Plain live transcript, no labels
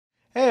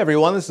Hey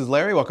everyone, this is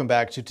Larry. Welcome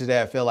back to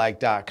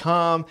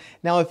TodayIFeelLike.com.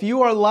 Now, if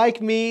you are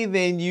like me,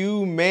 then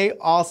you may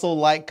also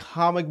like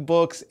comic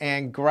books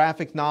and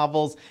graphic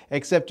novels,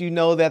 except you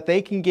know that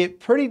they can get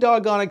pretty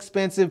doggone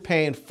expensive,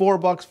 paying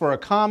 $4 for a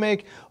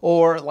comic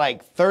or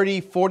like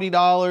 $30,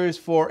 $40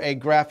 for a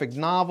graphic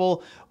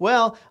novel.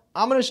 Well,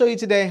 I'm going to show you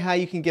today how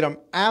you can get them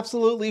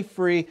absolutely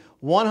free,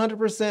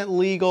 100%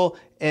 legal,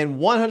 and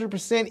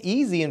 100%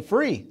 easy and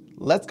free.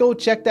 Let's go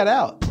check that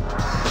out.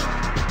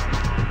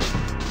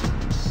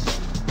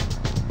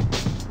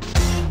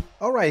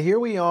 All right, here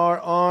we are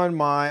on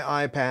my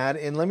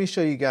iPad, and let me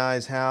show you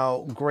guys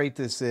how great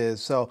this is.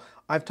 So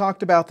I've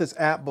talked about this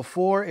app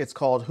before. It's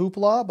called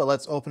Hoopla, but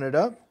let's open it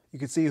up. You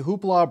can see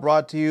Hoopla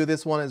brought to you.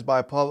 This one is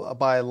by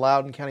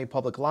Loudoun County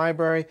Public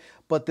Library,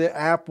 but the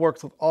app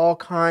works with all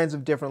kinds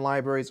of different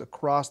libraries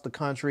across the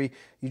country.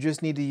 You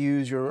just need to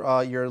use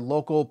your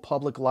local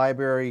public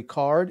library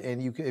card,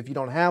 and if you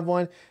don't have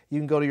one, you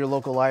can go to your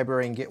local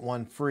library and get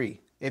one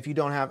free. If you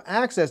don't have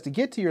access to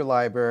get to your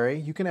library,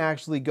 you can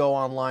actually go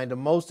online to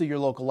most of your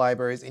local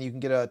libraries and you can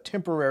get a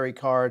temporary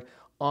card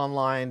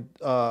online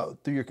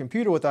through your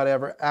computer without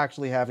ever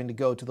actually having to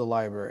go to the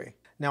library.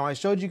 Now, I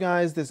showed you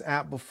guys this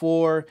app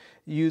before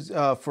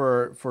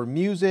for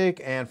music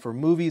and for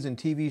movies and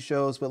TV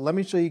shows, but let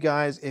me show you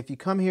guys, if you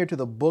come here to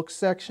the books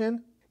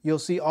section, you'll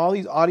see all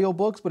these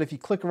audiobooks, but if you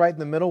click right in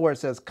the middle where it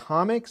says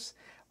comics,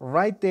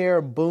 right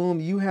there, boom,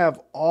 you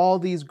have all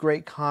these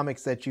great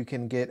comics that you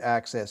can get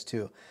access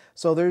to.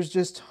 So there's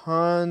just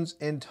tons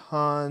and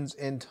tons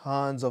and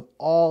tons of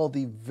all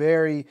the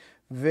very,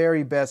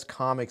 very best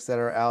comics that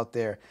are out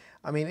there.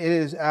 I mean, it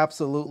is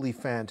absolutely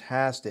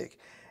fantastic.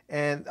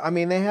 And I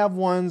mean, they have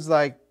ones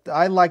like,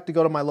 I like to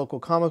go to my local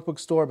comic book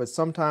store, but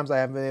sometimes I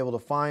haven't been able to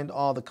find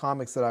all the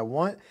comics that I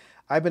want.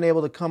 I've been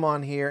able to come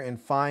on here and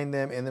find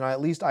them, and then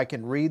at least I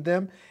can read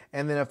them.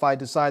 And then if I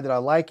decide that I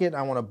like it,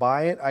 I want to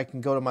buy it, I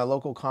can go to my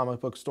local comic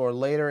book store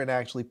later and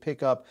actually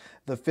pick up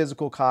the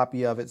physical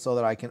copy of it so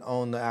that I can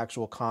own the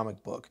actual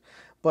comic book.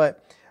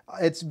 But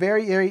it's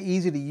very, very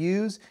easy to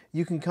use.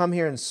 You can come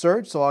here and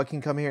search. So I can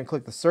come here and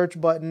click the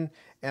search button,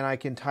 and I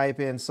can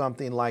type in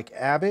something like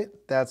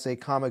Abbott. That's a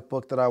comic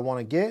book that I want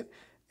to get,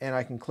 and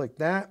I can click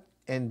that.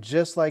 And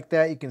just like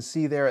that, you can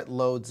see there it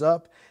loads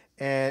up,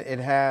 and it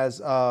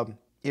has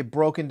it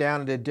broken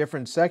down into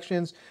different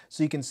sections.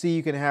 So you can see,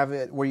 you can have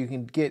it where you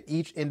can get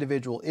each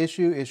individual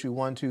issue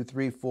 1, 2,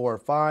 3, 4,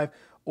 5,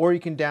 or you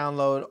can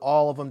download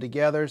all of them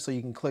together. So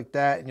you can click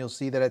that and you'll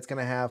see that it's going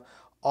to have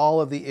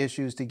all of the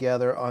issues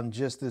together on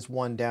just this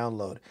one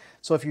download.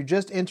 So if you're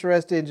just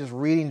interested in just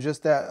reading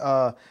just that,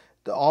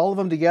 all of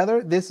them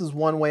together, this is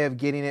one way of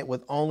getting it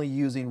with only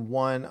using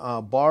one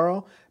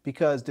borrow,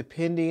 because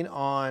depending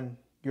on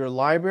your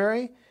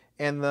library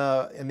and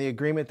the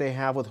agreement they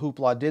have with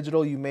Hoopla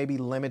Digital, you may be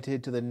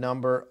limited to the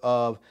number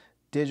of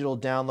digital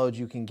downloads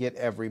you can get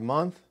every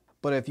month.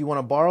 But if you want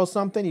to borrow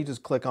something, you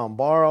just click on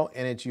borrow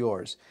and it's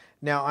yours.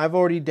 Now, I've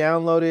already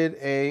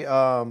downloaded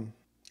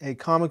a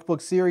comic book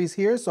series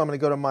here, so I'm going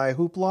to go to my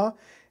Hoopla,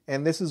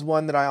 and this is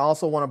one that I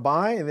also want to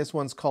buy, and this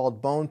one's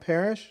called Bone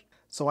Parish.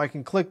 So I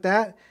can click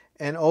that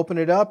and open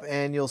it up,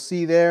 and you'll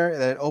see there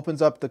that it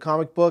opens up the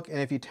comic book, and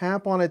if you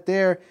tap on it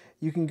there,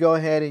 you can go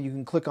ahead and you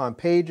can click on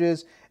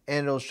pages,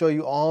 and it'll show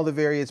you all the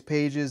various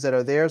pages that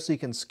are there, so you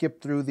can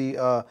skip through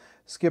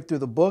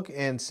the book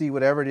and see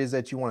whatever it is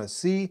that you want to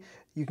see.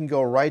 You can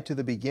go right to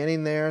the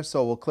beginning there,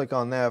 so we'll click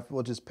on that.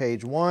 We'll just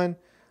page 1,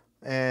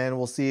 and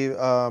we'll see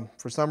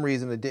for some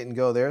reason it didn't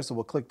go there, so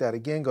we'll click that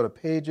again, go to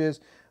pages,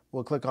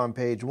 we'll click on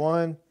page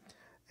 1,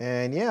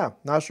 and yeah,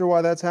 not sure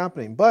why that's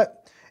happening,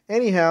 but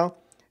anyhow,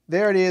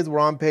 there it is. We're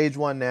on page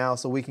 1 now,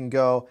 so we can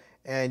go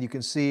and you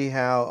can see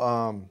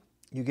how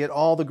you get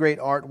all the great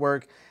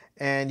artwork,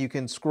 and you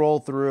can scroll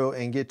through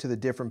and get to the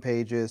different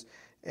pages,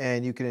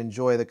 and you can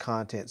enjoy the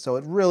content. So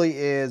it really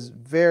is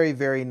very,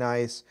 very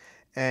nice,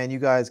 and you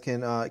guys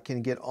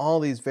can get all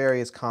these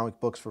various comic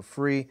books for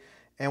free.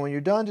 And when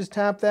you're done, just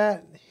tap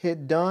that,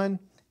 hit done.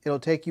 It'll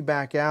take you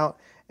back out,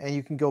 and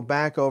you can go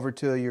back over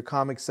to your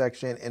comic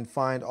section and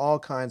find all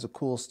kinds of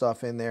cool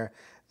stuff in there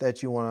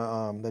that you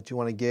want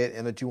to get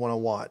and that you want to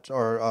watch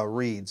or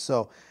read.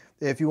 So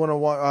if you want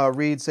to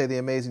read, say, The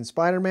Amazing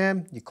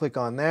Spider-Man, you click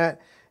on that,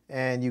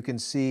 and you can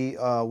see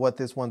what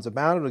this one's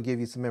about. It'll give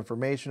you some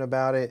information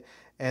about it,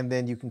 and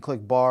then you can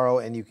click borrow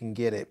and you can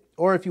get it.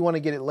 Or if you want to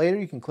get it later,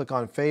 you can click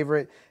on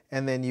favorite,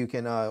 and then you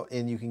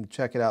can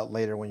check it out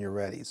later when you're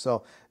ready.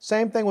 So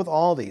same thing with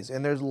all these,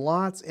 and there's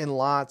lots and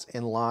lots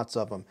and lots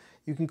of them.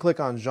 You can click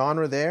on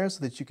genre there so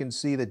that you can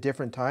see the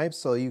different types.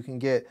 So you can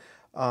get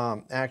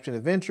action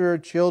adventure,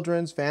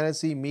 children's,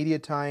 fantasy, media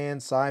tie-in,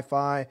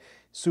 sci-fi,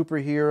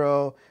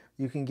 superhero.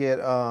 You can get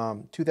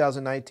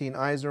 2019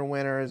 Eisner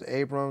winners,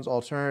 Abrams,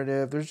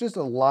 alternative. There's just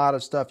a lot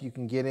of stuff you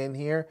can get in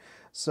here.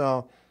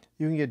 So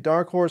you can get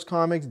Dark Horse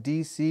Comics,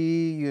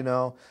 DC, you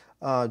know,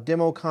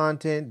 demo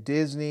content,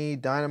 Disney,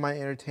 Dynamite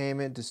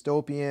Entertainment,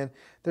 Dystopian.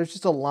 There's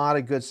just a lot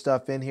of good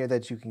stuff in here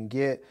that you can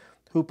get.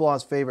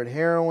 Hoopla's favorite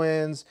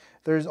heroines.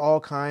 There's all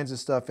kinds of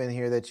stuff in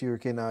here that you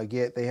can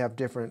get. They have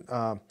different,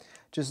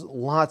 just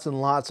lots and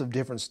lots of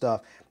different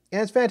stuff.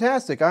 And it's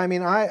fantastic. I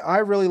mean, I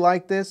really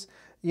like this.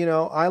 You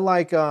know, I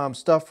like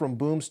stuff from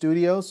Boom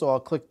Studios, so I'll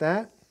click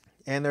that.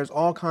 And there's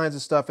all kinds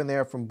of stuff in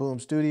there from Boom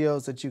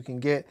Studios that you can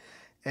get.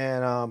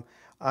 And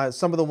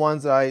some of the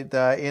ones that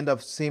I end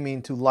up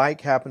seeming to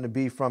like happen to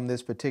be from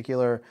this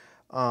particular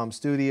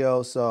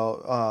studio,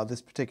 so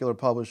this particular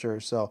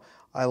publisher. So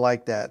I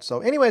like that.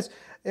 So anyways,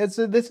 this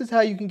is how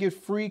you can get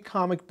free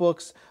comic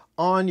books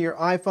on your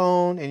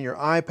iPhone and your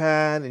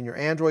iPad and your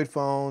Android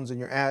phones and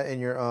your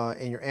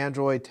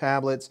Android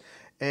tablets,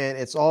 and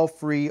it's all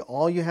free.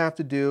 All you have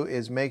to do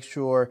is make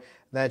sure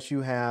that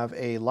you have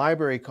a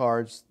library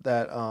card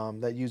that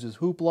that uses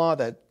Hoopla,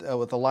 that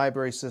with a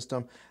library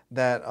system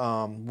that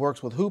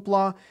works with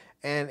Hoopla.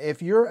 And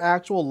if your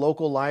actual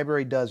local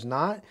library does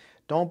not,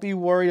 don't be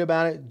worried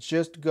about it.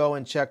 Just go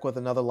and check with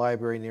another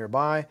library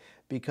nearby,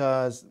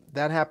 because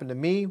that happened to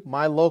me.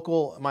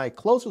 My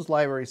closest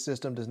library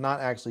system does not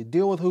actually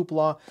deal with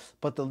Hoopla,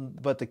 but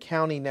the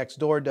county next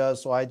door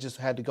does. So I just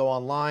had to go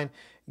online,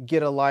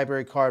 get a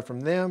library card from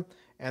them,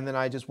 and then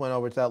I just went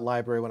over to that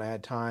library when I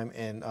had time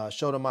and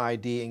showed them my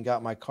ID and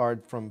got my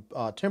card from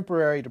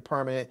temporary to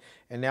permanent.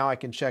 And now I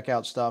can check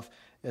out stuff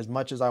as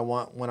much as I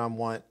want when I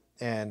want,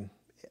 and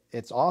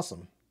it's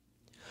awesome.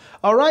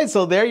 All right,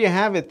 so there you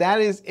have it. That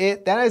is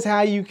it. That is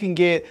how you can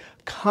get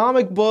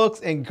comic books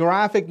and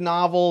graphic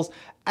novels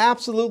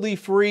absolutely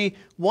free,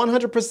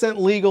 100%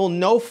 legal,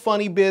 no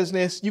funny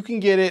business. You can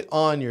get it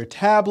on your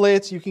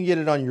tablets, you can get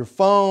it on your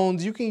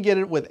phones, you can get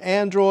it with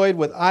Android,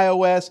 with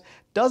iOS.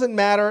 Doesn't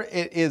matter.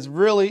 It is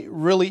really,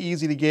 really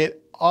easy to get.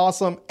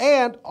 Awesome.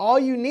 And all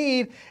you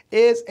need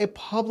is a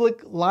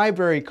public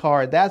library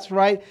card. That's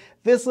right.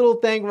 This little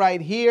thing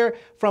right here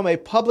from a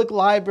public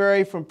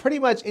library from pretty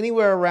much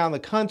anywhere around the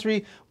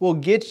country will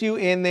get you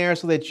in there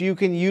so that you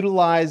can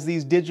utilize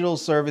these digital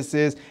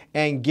services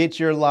and get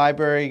your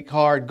library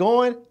card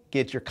going.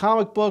 Get your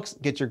comic books,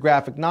 get your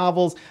graphic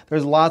novels.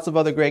 There's lots of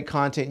other great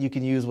content you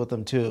can use with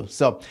them too.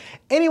 So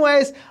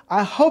anyways,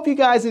 I hope you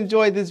guys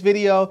enjoyed this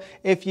video.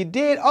 If you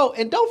did, oh,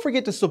 and don't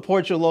forget to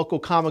support your local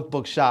comic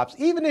book shops.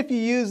 Even if you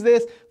use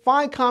this,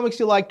 find comics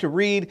you like to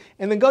read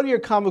and then go to your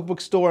comic book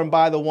store and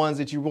buy the ones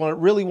that you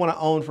really want to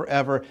own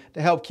forever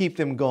to help keep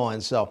them going.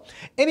 So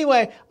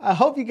anyway, I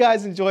hope you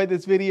guys enjoyed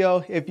this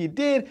video. If you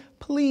did,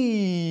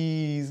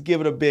 please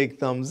give it a big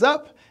thumbs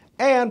up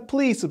and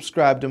please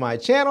subscribe to my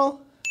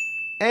channel.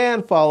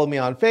 And follow me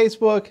on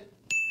Facebook.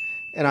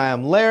 And I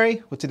am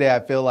Larry with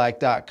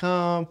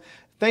TodayIFeelLike.com.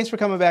 Thanks for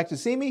coming back to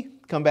see me.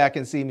 Come back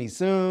and see me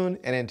soon.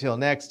 And until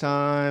next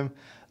time,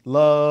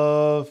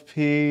 love,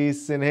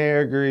 peace, and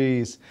hair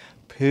grease.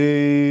 Peace.